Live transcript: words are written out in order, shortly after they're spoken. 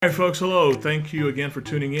All right, folks, hello. Thank you again for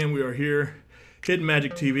tuning in. We are here, Hidden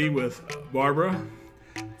Magic TV, with Barbara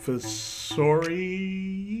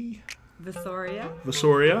VIsoria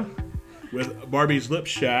with Barbie's Lip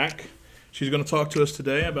Shack. She's going to talk to us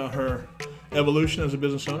today about her evolution as a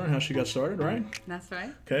business owner and how she got started, right? That's right.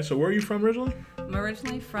 Okay, so where are you from originally? I'm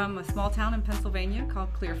originally from a small town in Pennsylvania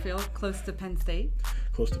called Clearfield, close to Penn State.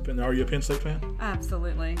 Close to Penn. Are you a Penn State fan?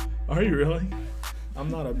 Absolutely. Are you really? I'm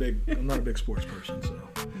not a big sports person, so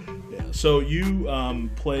yeah. So you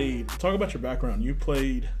played. Talk about your background. You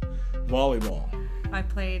played volleyball. I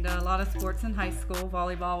played a lot of sports in high school.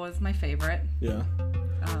 Volleyball was my favorite. Yeah.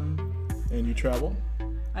 And you traveled?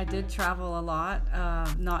 I did travel a lot,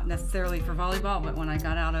 not necessarily for volleyball, but when I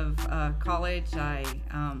got out of college, I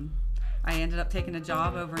ended up taking a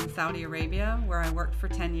job over in Saudi Arabia where I worked for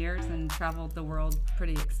 10 years and traveled the world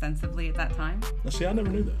pretty extensively at that time. Now, see, I never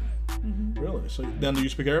knew that. Mm-hmm. Really? So then do you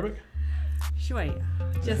speak Arabic? Sure,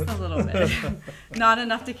 just a little bit. Not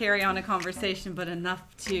enough to carry on a conversation, but enough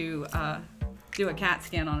to do a CAT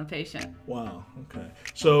scan on a patient. Wow, okay.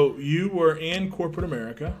 So you were in corporate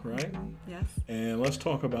America, right? Yes. And let's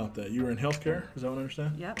talk about that. You were in healthcare, is that what I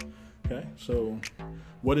understand? Yep. Okay, so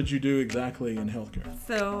what did you do exactly in healthcare?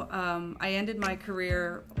 So I ended my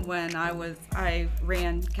career when I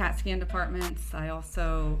ran CAT scan departments. I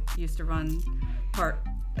also used to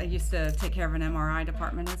take care of an MRI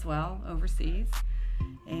department as well overseas.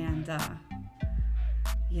 And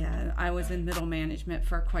I was in middle management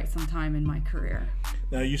for quite some time in my career.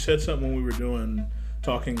 Now, you said something when we were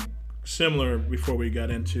talking similar before we got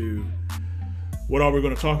into what all we're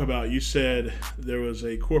going to talk about. You said there was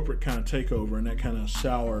a corporate kind of takeover, and that kind of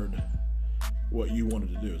soured what you wanted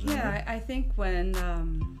to do. Is that right? I think when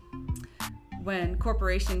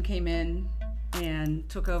corporation came in and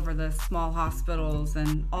took over the small hospitals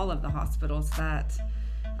and all of the hospitals, that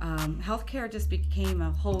healthcare just became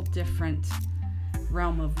a whole different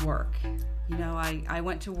realm of work. You know, I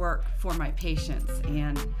went to work for my patients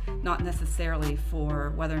and not necessarily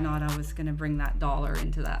for whether or not I was going to bring that dollar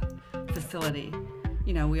into that facility.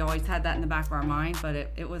 You know, we always had that in the back of our mind, but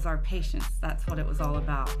it was our patients. That's what it was all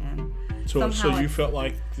about. And so you felt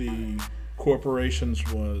like the corporations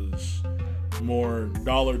was more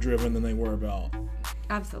dollar driven than they were about.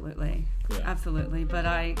 Absolutely. Yeah. Absolutely. But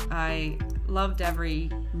I loved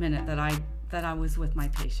every minute that I was with my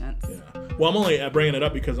patients. Yeah. Well, I'm only bringing it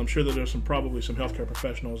up because I'm sure that there's probably some healthcare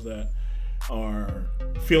professionals that are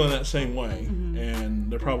feeling that same way, mm-hmm.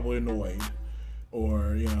 and they're probably annoyed,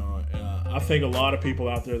 or I think a lot of people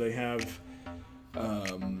out there, they have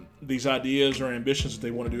these ideas or ambitions that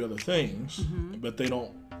they want to do other things, mm-hmm. but they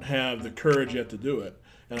don't have the courage yet to do it.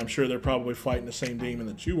 And I'm sure they're probably fighting the same demon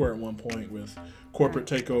that you were at one point with corporate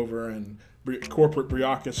takeover and corporate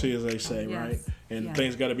bureaucracy, as they say, yes. Right? And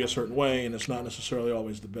things got to be a certain way, and it's not necessarily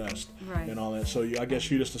always the best, right. And all that. So I guess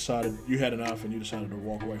you just decided you had enough, and you decided to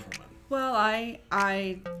walk away from it. Well, I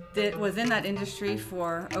was in that industry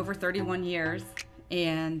for over 31 years,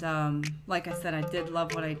 and like I said, I did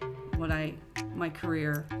love my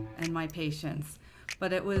career and my patients.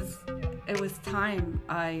 But it was time.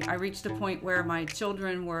 I reached a point where my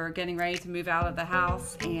children were getting ready to move out of the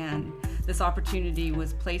house, and this opportunity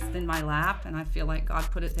was placed in my lap, and I feel like God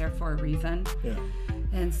put it there for a reason. Yeah.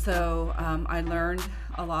 And so I learned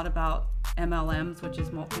a lot about MLMs, which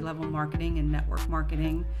is multi-level marketing and network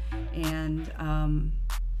marketing, and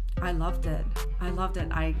I loved it. I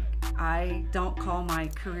don't call my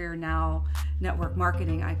career now network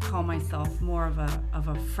marketing. I call myself more of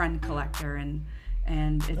a friend collector, and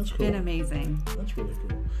it's been amazing. That's really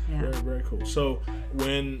cool. Yeah. Very, very cool. So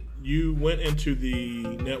when you went into the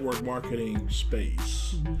network marketing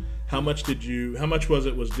space, mm-hmm. how much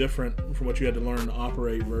was different from what you had to learn to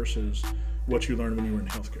operate versus what you learned when you were in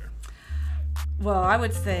healthcare? Well, I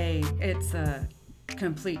would say it's a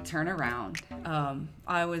complete turnaround.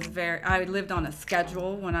 I lived on a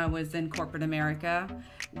schedule when I was in corporate America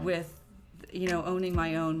with, owning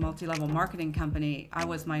my own multi-level marketing company. I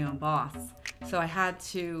was my own boss. So I had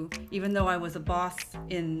to, even though I was a boss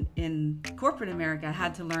in corporate America, I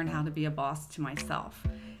had to learn how to be a boss to myself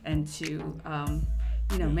and to,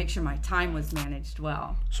 make sure my time was managed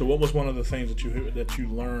well. So what was one of the things that you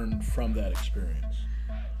learned from that experience?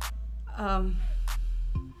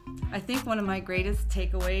 I think one of my greatest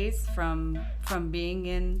takeaways from being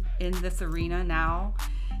in this arena now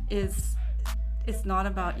is it's not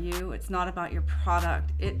about you. It's not about your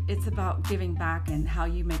product. It's about giving back and how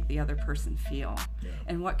you make the other person feel,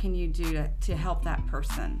 and what can you do to help that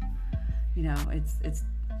person.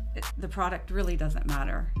 The product really doesn't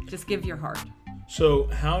matter. Just give your heart. So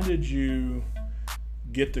how did you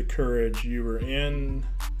get the courage? You were in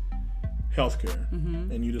healthcare,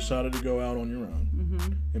 and you decided to go out on your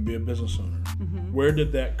own and be a business owner. Where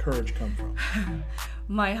did that courage come from?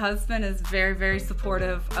 My husband is very, very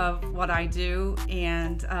supportive of what I do,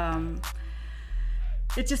 and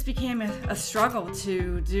it just became a struggle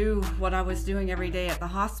to do what I was doing every day at the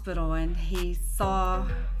hospital, and he saw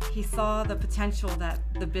the potential that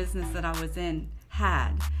the business that I was in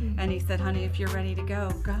had, and he said, honey, if you're ready to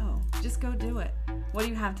go, just go do it. What do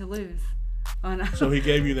you have to lose? So he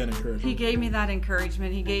gave you that encouragement. He gave me that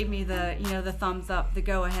encouragement. He gave me the thumbs up, the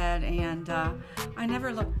go ahead, and I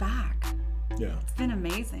never looked back. Yeah. It's been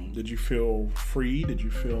amazing. Did you feel free?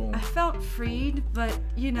 I felt freed, but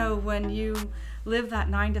when you live that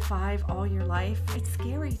 9 to 5 all your life, it's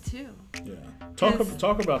scary too. Yeah.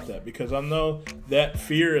 Talk about that, because I know that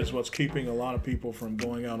fear is what's keeping a lot of people from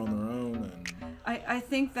going out on their own. And I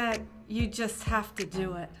think that you just have to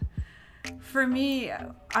do it. For me,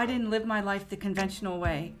 I didn't live my life the conventional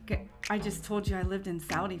way. I just told you I lived in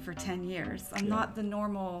Saudi for 10 years. I'm not the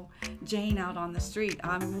normal Jane out on the street.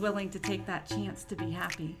 I'm willing to take that chance to be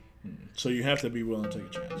happy. So you have to be willing to take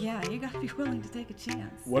a chance. Yeah, you got to be willing to take a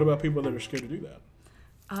chance. What about people that are scared to do that?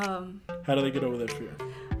 How do they get over that fear?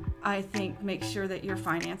 I think make sure that your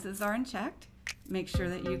finances are in check. Make sure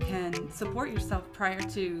that you can support yourself prior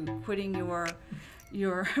to quitting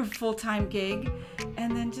your full-time gig,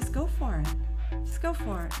 and then just go for it. Just go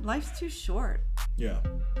for it. Life's too short. Yeah.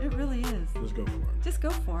 It really is. Just go for it. Just go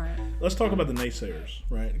for it. Let's talk about the naysayers,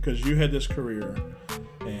 right? Because you had this career,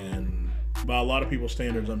 and by a lot of people's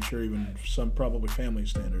standards, I'm sure even some probably family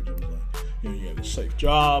standards, it was like, you have this safe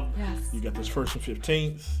job. Yes. You got this first and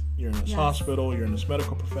 15th. You're in this hospital. You're in this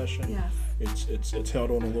medical profession. Yes. It's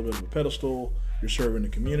held on a little bit of a pedestal. You're serving the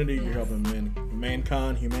community. You're helping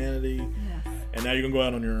mankind, humanity. Yes. And now you're gonna go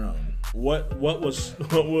out on your own. What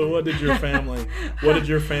did your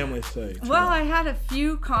family say? Well, I had a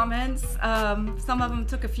few comments. Some of them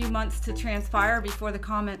took a few months to transpire before the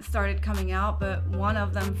comments started coming out, but one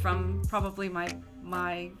of them from probably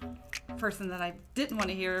my person that I didn't want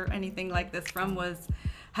to hear anything like this from was,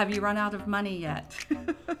 have you run out of money yet?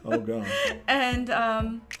 Oh God. And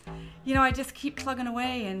I just keep plugging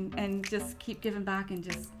away and just keep giving back and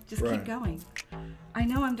just keep going. I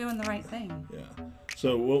know I'm doing the right thing. Yeah.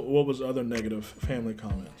 So what was other negative family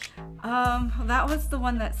comments? That was the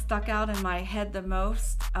one that stuck out in my head the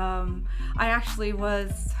most. I actually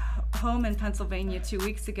was home in Pennsylvania 2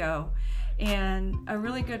 weeks ago, and a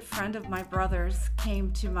really good friend of my brother's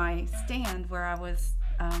came to my stand where I was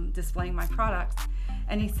displaying my products,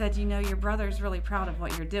 and he said, your brother's really proud of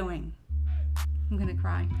what you're doing. I'm going to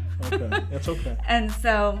cry. Okay, that's okay. And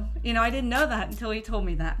so, I didn't know that until he told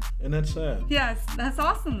me that. And that's sad. Yes, that's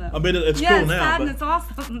awesome though. I mean, it's cool now. It's sad and it's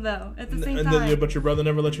awesome though at the same time. But your brother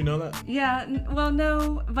never let you know that? Yeah, well,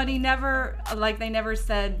 no, but he never, they never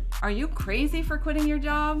said, are you crazy for quitting your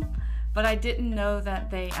job? But I didn't know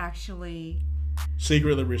that they actually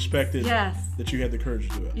secretly respected that you had the courage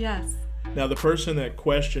to do it. Yes. Now, the person that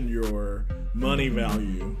questioned your money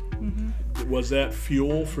value, was that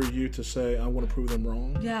fuel for you to say, I want to prove them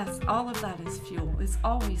wrong? Yes, all of that is fuel. It's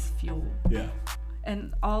always fuel. Yeah.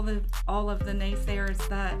 And all of the naysayers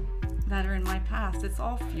that are in my past, it's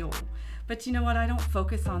all fuel. But you know what? I don't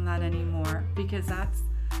focus on that anymore because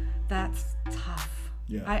that's tough.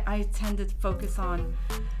 Yeah. I tend to focus on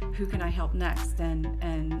who can I help next,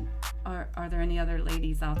 and are there any other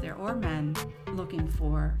ladies out there or men looking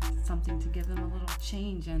for something to give them a little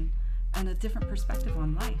change and a different perspective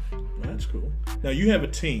on life. Well, that's cool. Now you have a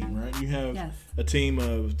team, right? You have a team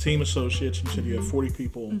of team associates. You said you have 40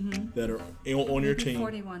 people that are on your team.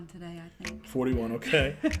 41 today, I think. 41,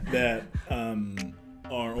 okay. That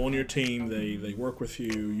are on your team. They work with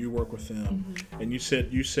you. You work with them. And you said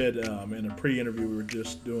in a pre-interview we were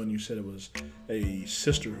just doing, you said it was a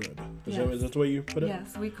sisterhood. Is that the way you put it?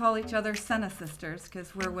 Yes, we call each other Senna Sisters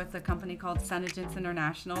because we're with a company called Senegence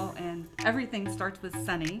International, and everything starts with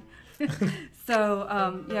Senny. So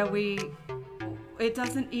it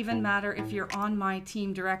doesn't even matter if you're on my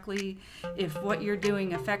team directly, if what you're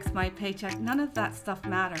doing affects my paycheck. None of that stuff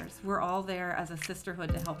matters. We're all there as a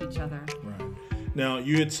sisterhood to help each other. Right. Now,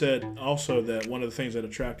 you had said also that one of the things that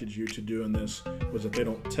attracted you to doing this was that they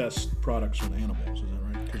don't test products on animals. Is that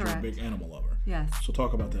right? Because you're a big animal lover. Yes. So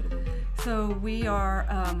talk about that a little bit. So we are,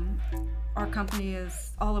 our company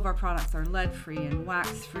is, all of our products are lead-free and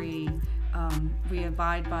wax-free. We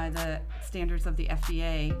abide by the standards of the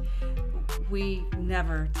FDA. We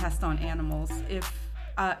never test on animals.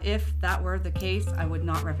 If that were the case, I would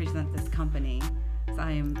not represent this company. So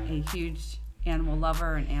I am a huge animal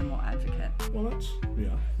lover and animal advocate. Well, that's, yeah,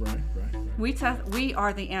 right. We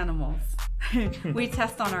are the animals. We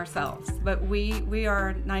test on ourselves, but we are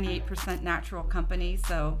a 98% natural company,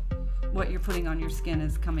 so what you're putting on your skin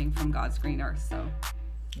is coming from God's green earth. So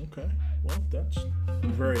okay, well, that's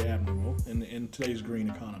very admirable in today's green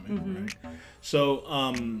economy, right? So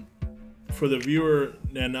for the viewer,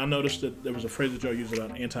 and I noticed that there was a phrase that y'all used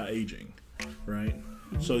about anti-aging, right?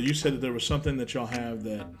 So you said that there was something that y'all have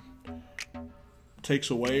that takes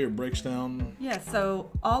away or breaks down. Yeah,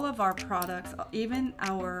 so all of our products, even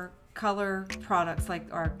our color products like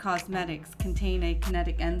our cosmetics, contain a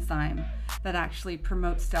kinetic enzyme that actually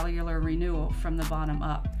promotes cellular renewal from the bottom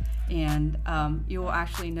up. And you will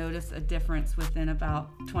actually notice a difference within about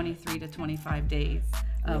 23 to 25 days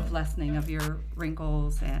of lessening of your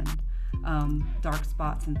wrinkles and dark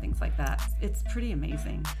spots and things like that. It's pretty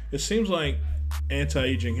amazing. It seems like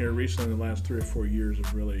anti-aging here recently in the last 3 or 4 years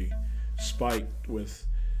have really spiked with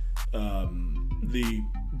the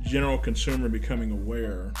general consumer becoming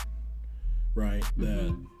aware, right,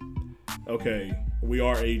 that okay, we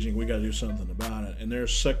are aging, we got to do something about it. And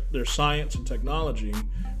there's science and technology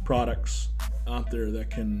products out there that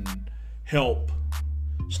can help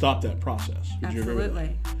stop that process. Would you agree with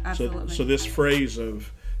that? Absolutely. So this phrase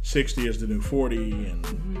of 60 is the new 40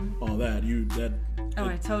 and all that,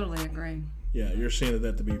 I totally agree. Yeah, you're seeing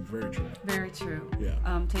that to be very true. Very true.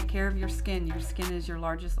 Yeah. Take care of your skin. Your skin is your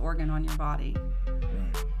largest organ on your body.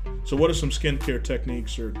 Right. So what are some skincare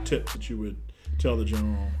techniques or tips that you would tell the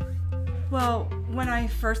general? Well, when I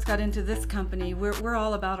first got into this company, we're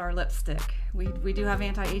all about our lipstick. We do have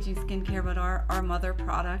anti-aging skincare, but our mother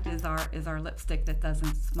product is our lipstick that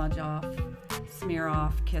doesn't smudge off, smear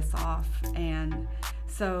off, kiss off. And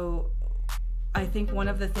so I think one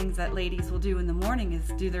of the things that ladies will do in the morning is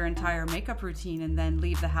do their entire makeup routine and then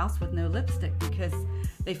leave the house with no lipstick because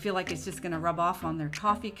they feel like it's just going to rub off on their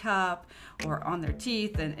coffee cup or on their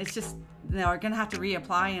teeth, and it's just they're going to have to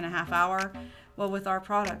reapply in a half hour. Well, with our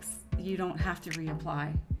products, you don't have to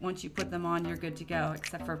reapply. Once you put them on, you're good to go,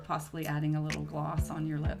 except for possibly adding a little gloss on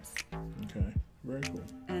your lips. Okay, very cool.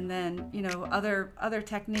 And then, other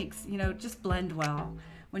techniques, just blend well.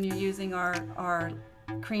 When you're using our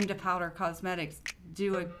cream to powder cosmetics,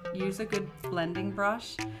 use a good blending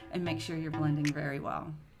brush and make sure you're blending very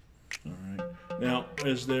well. All right. Now,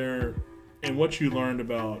 and what you learned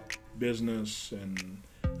about business and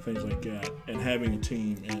things like that, and having a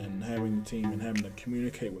team and having to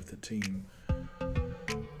communicate with the team,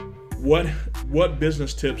 what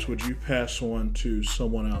business tips would you pass on to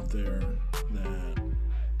someone out there that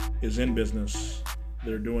is in business,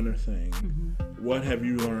 they're doing their thing? What have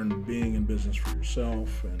you learned being in business for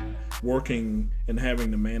yourself and working and having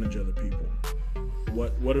to manage other people?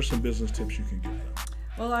 What are some business tips you can give them?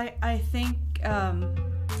 Well, I think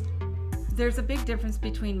there's a big difference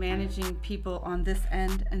between managing people on this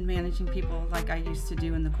end and managing people like I used to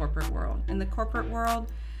do in the corporate world. In the corporate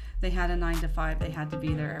world, they had a 9 to 5. They had to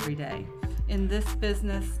be there every day. In this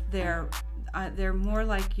business, they're more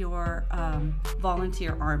like your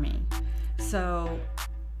volunteer army. So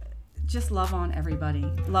just love on everybody.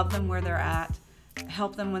 Love them where they're at.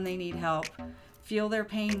 Help them when they need help. Feel their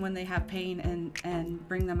pain when they have pain, and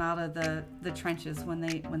bring them out of the trenches when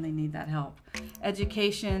they need that help.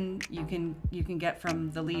 Education you can get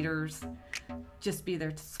from the leaders. Just be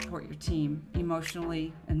there to support your team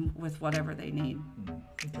emotionally and with whatever they need.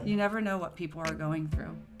 Okay. You never know what people are going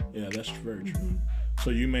through. Yeah, that's very true. So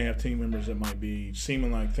you may have team members that might be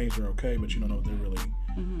seeming like things are okay, but you don't know what they're really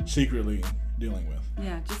secretly dealing with.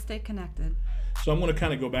 Yeah, just stay connected. So I'm going to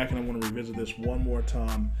kind of go back and I want to revisit this one more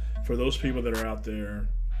time. For those people that are out there,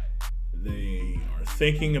 they are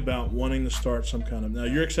thinking about wanting to start some kind of... Now,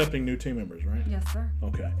 you're accepting new team members, right? Yes, sir.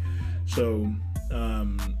 Okay. So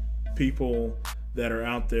people that are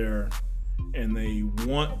out there and they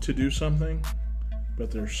want to do something,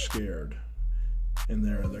 but they're scared and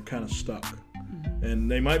they're kind of stuck. And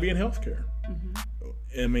they might be in healthcare.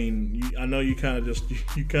 I mean, I know you kind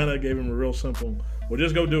of gave them a real simple, well,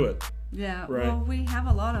 just go do it. Yeah, right? Well, we have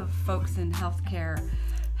a lot of folks in healthcare.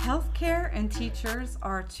 Healthcare and teachers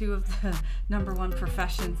are two of the number one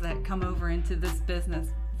professions that come over into this business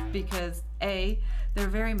because A, they're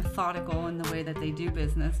very methodical in the way that they do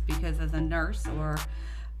business, because as a nurse or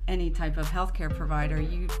any type of healthcare provider,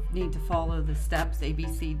 you need to follow the steps A, B,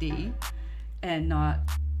 C, D, and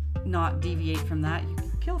not deviate from that. You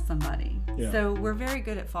can kill somebody. Yeah. So we're very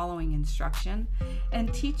good at following instruction.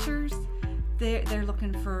 And teachers, they're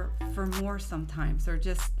looking for more sometimes, or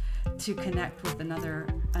just to connect with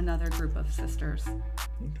another group of sisters.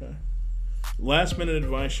 Okay. Last minute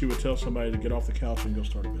advice you would tell somebody to get off the couch and go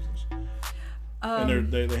start a business?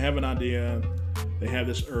 And they have an idea, they have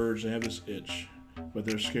this urge, they have this itch, but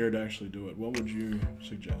they're scared to actually do it. What would you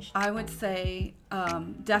suggest? I would say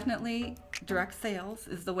definitely direct sales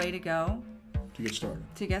is the way to go.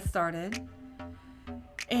 To get started.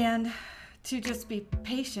 And to just be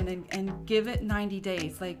patient and give it 90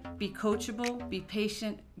 days. Like, be coachable, be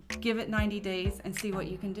patient, give it 90 days and see what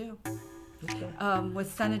you can do. Okay.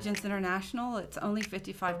 With Senegence International, it's only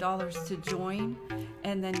 $55 to join,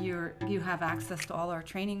 and then you have access to all our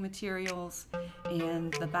training materials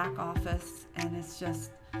and the back office, and it's just,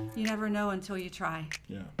 you never know until you try.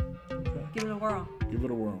 Yeah. Okay. Give it a whirl. Give it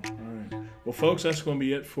a whirl. All right. Well, folks, that's going to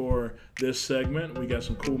be it for this segment. We got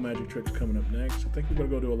some cool magic tricks coming up next. I think we're going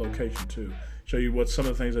to go to a location, too. Show you what some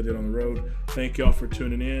of the things I did on the road. Thank y'all for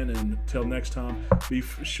tuning in. And until next time, be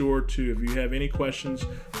sure to, if you have any questions,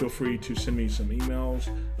 feel free to send me some emails.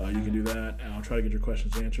 You can do that. And I'll try to get your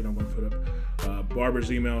questions answered. I'm going to put up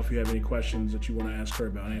Barbara's email if you have any questions that you want to ask her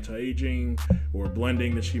about anti-aging or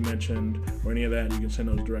blending that she mentioned or any of that. You can send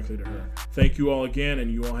those directly to her. Thank you all again,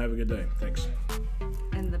 and you all have a good day. Thanks.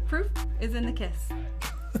 And the proof is in the kiss.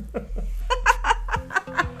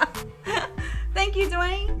 Thank you,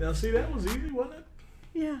 Dwayne. Now, see, that was easy, wasn't it?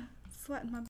 Yeah, sweating my